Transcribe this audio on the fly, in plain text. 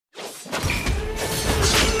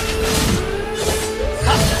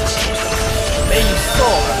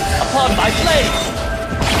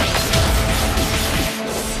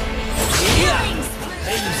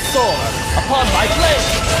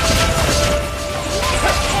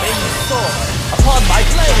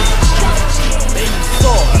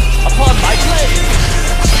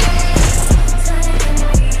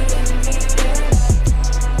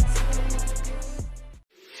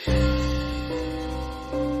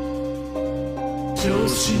調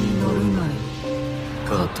子に乗る前に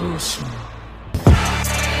加藤しな。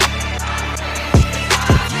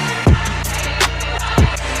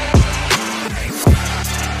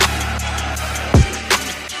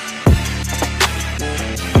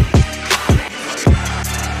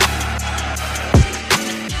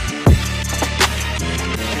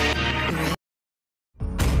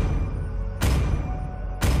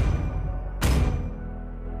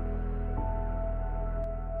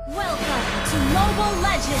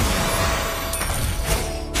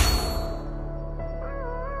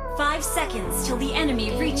5 seconds till the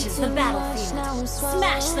enemy reaches the battlefield.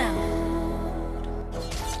 Smash them!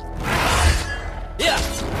 Yeah!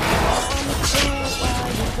 First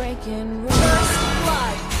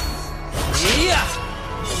blood! Yeah!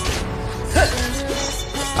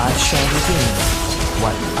 I shall regain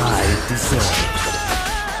what I deserve.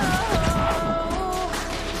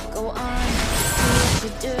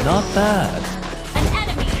 Not bad. An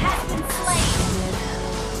enemy has been slain!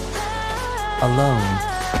 Alone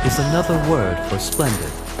is another word for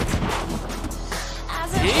splendid.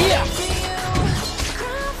 Yeah!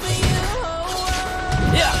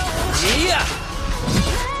 Yeah! Yeah!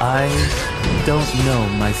 I don't know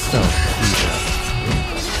myself either.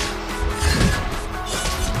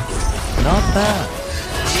 Not bad.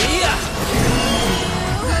 Yeah!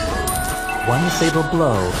 One fatal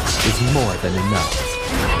blow is more than enough.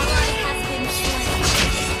 Ally has been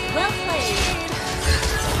slain. Well played!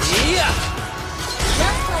 Yeah!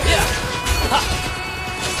 Well played! Yeah! Ha!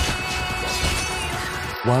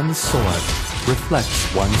 One sword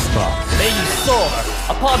reflects one's thought. May you soar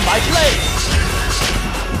upon my blade!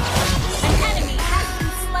 An enemy has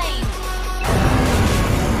been slain!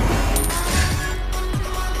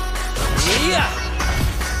 Yeah!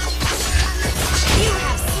 You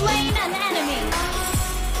have slain an enemy!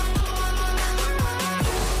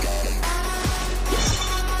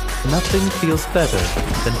 Nothing feels better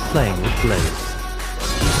than playing with blades.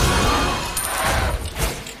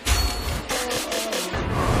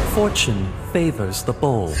 Fortune favors the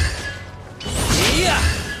bold. Yeah!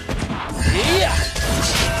 Yeah!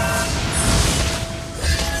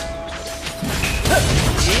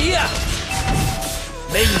 Yeah!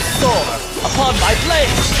 May you soar upon my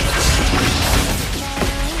blade!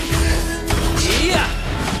 Yeah!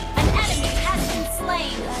 An enemy has been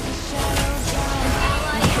slain! An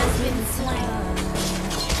ally has been slain!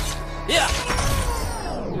 Yeah!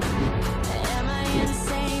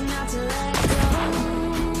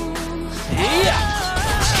 Yeah!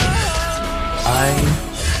 I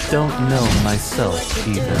don't know myself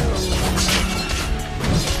either.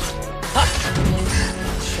 Ha!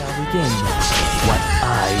 Shall regain what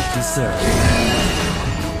I deserve.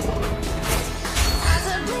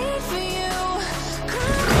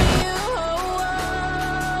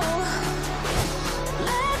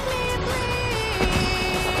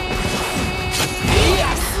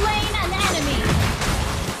 Slain an enemy!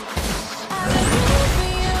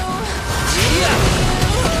 Yeah!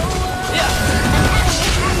 Yeah!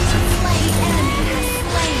 Enemy has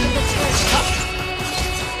slain the turtle!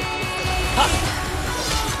 Ha!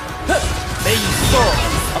 May you soar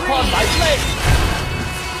upon my blade!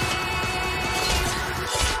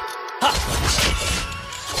 Ha!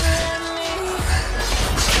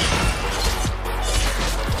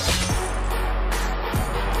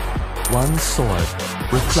 One sword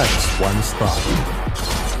reflects one's thought.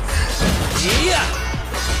 Yeah!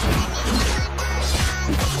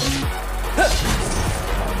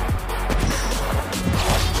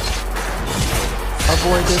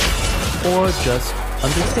 Avoid it or just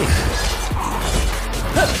undertake it.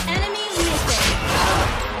 Enemy missing!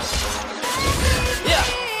 Yeah!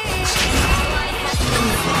 Ally has been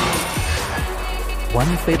slain!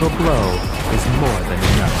 One fatal blow is more than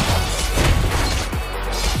enough.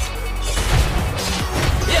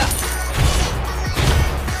 Yeah!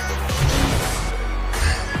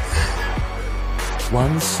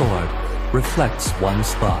 One sword reflects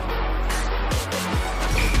one's thought.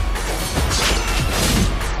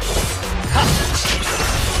 Ha!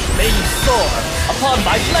 May you soar upon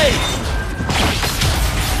my blade!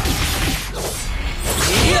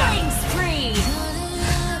 Yeah! Killing spree!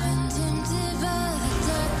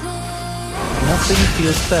 Nothing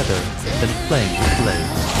feels better than playing with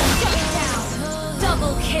blades. Shut down!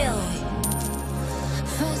 Double kill!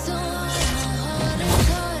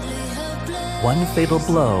 One fatal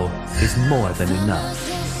blow is more than enough.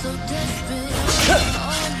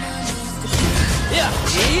 Yeah!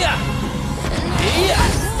 Yeah! Yeah!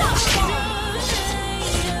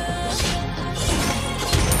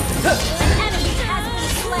 An enemy has been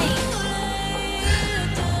slain!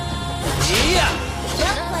 Yeah!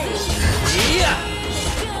 Well played! Yeah!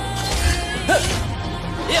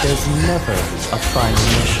 There's never a final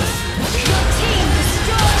mission. Your team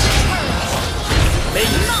destroyed the turret. May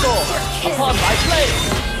you soar upon my blade!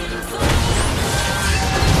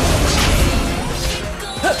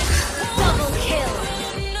 Double kill.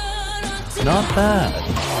 Not bad.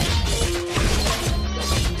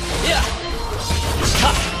 Yeah.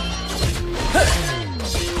 Ha. Ha.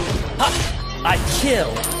 Ha. I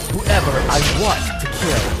kill whoever I want to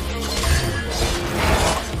kill.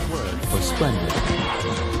 Word for splendid.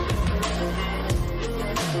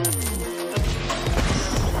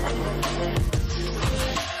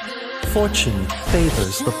 Fortune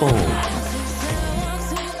favors the bold.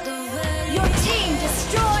 Your team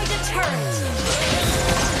destroyed a turret.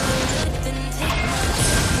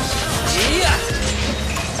 Yeah.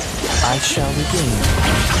 I shall regain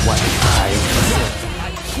what I deserve. I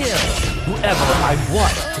kill whoever I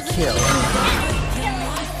want to kill.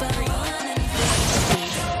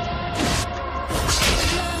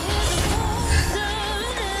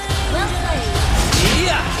 Well played.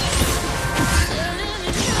 Yeah.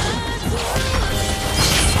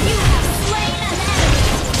 You have slain an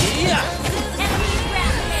enemy. Yeah. Enemy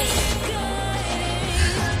rampage.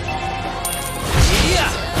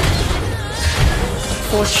 Yeah.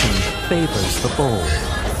 Fortune favors the bold.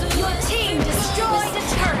 Your team destroyed a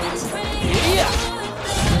turret. Yeah.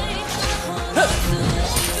 Huh.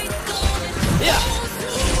 Yeah.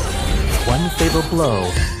 One fatal blow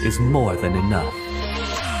is more than enough.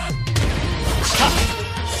 Ha.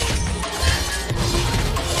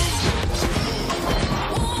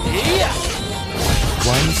 Yeah.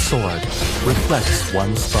 One sword reflects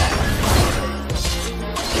one star.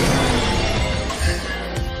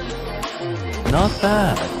 Not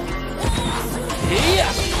bad.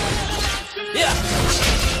 Yeah. Yeah.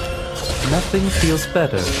 Nothing feels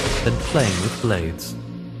better than playing with blades.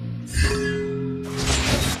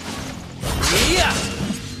 Yeah.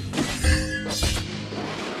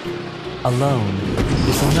 Alone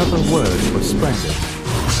is another word for splendid.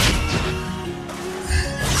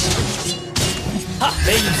 Ha.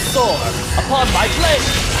 May you soar upon my blade.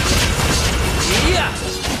 Yeah.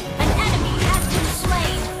 An enemy has been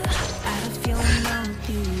slain.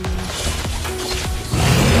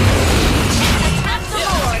 Attack the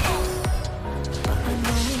Lord.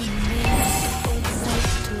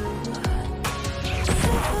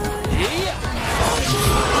 Yeah.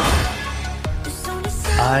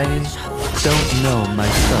 I don't know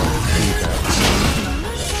myself either.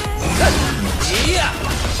 Yeah.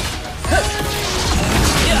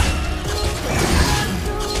 Yeah.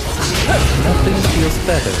 Nothing feels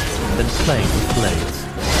better than playing with blades.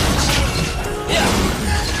 Yeah.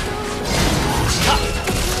 Ha.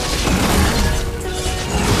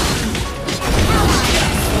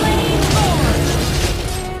 Slain Lord.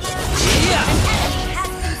 Yeah. Enemy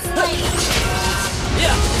has been slain.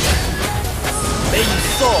 Yeah. May you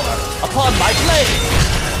soar upon my blade.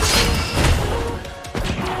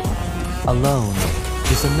 Alone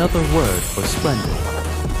is another word for splendid.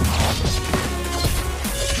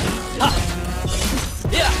 Ha.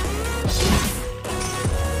 Yeah.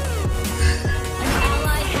 An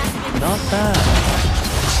ally has been Not bad.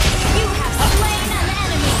 You have slain an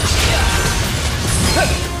enemy.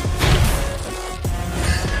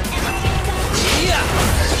 Yeah.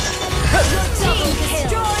 Your team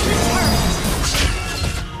destroyed a turret.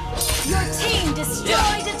 Your team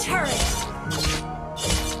destroyed a turret.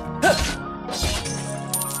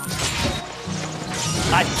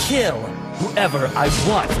 I kill whoever I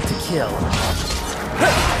want to kill.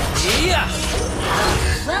 Yeah.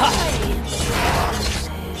 Well played.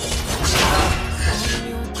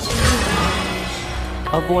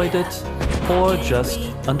 Avoid it or just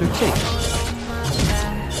undertake it.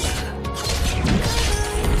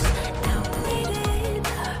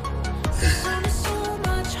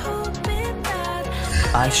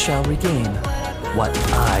 I shall regain what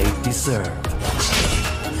I deserve.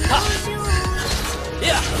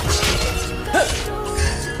 Yeah.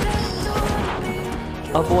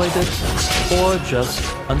 Avoid it or just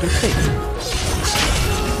undertake it.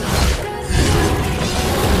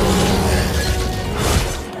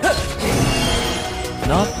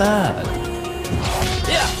 Not bad.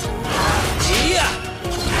 Yeah. Yeah.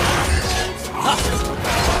 Ha.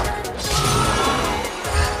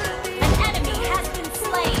 An enemy has been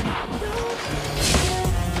slain.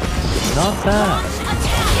 Not bad.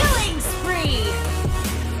 Killing spree.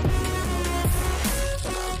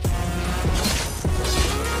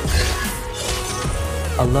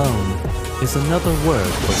 Alone is another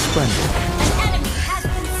word for splendid. An enemy has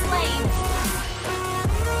been slain.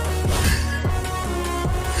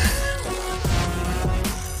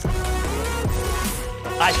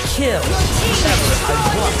 I kill whoever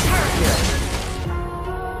I want to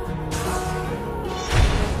kill.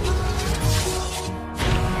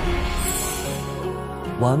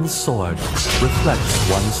 One sword reflects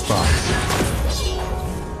one spot.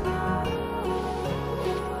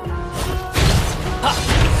 Ha!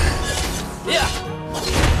 Yeah!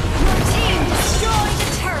 Team destroyed the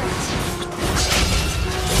turret.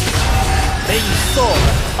 May you soar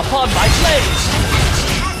upon my blade!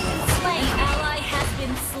 Slain. Ally has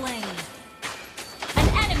been slain. An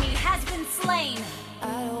enemy has been slain.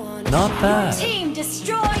 Not bad. Team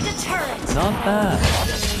destroyed a turret. Not bad.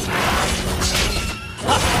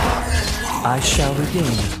 I shall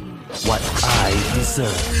regain what I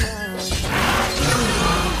deserve.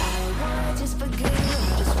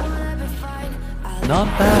 Not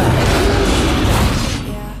bad.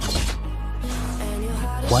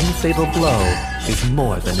 One fatal blow is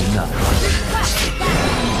more than enough.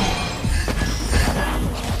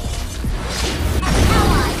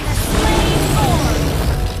 Ally has slain Orb.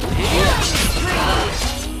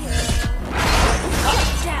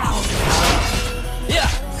 Down. Yeah!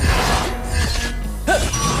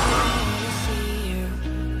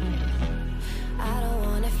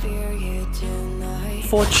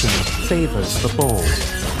 Fortune favors the bold.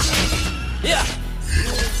 Yeah!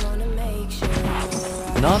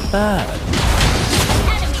 Not bad.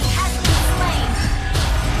 Enemy has been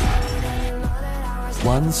slain.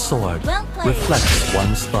 One sword Well played. reflects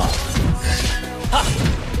one spot. Ha!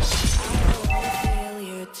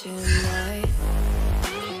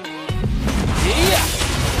 Yeah!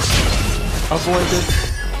 Avoided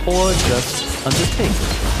or just undertaken.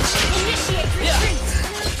 Initiate Yeah. retreat.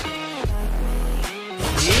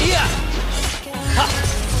 Yeah! Ha!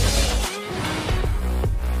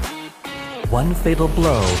 One fatal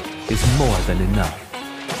blow is more than enough.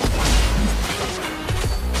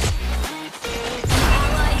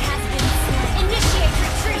 Ally has been slain. Initiate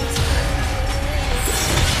retreat.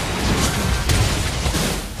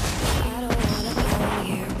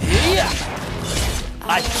 Yeah!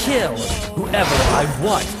 I kill whoever I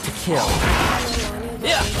want to kill.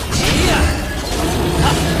 Yeah! Yeah!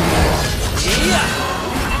 Ha! Yeah!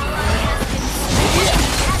 Yeah!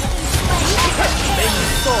 May you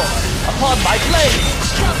soar upon my blade!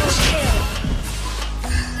 Double kill.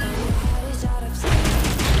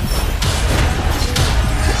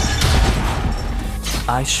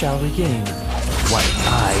 I shall regain what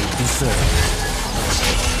I deserve.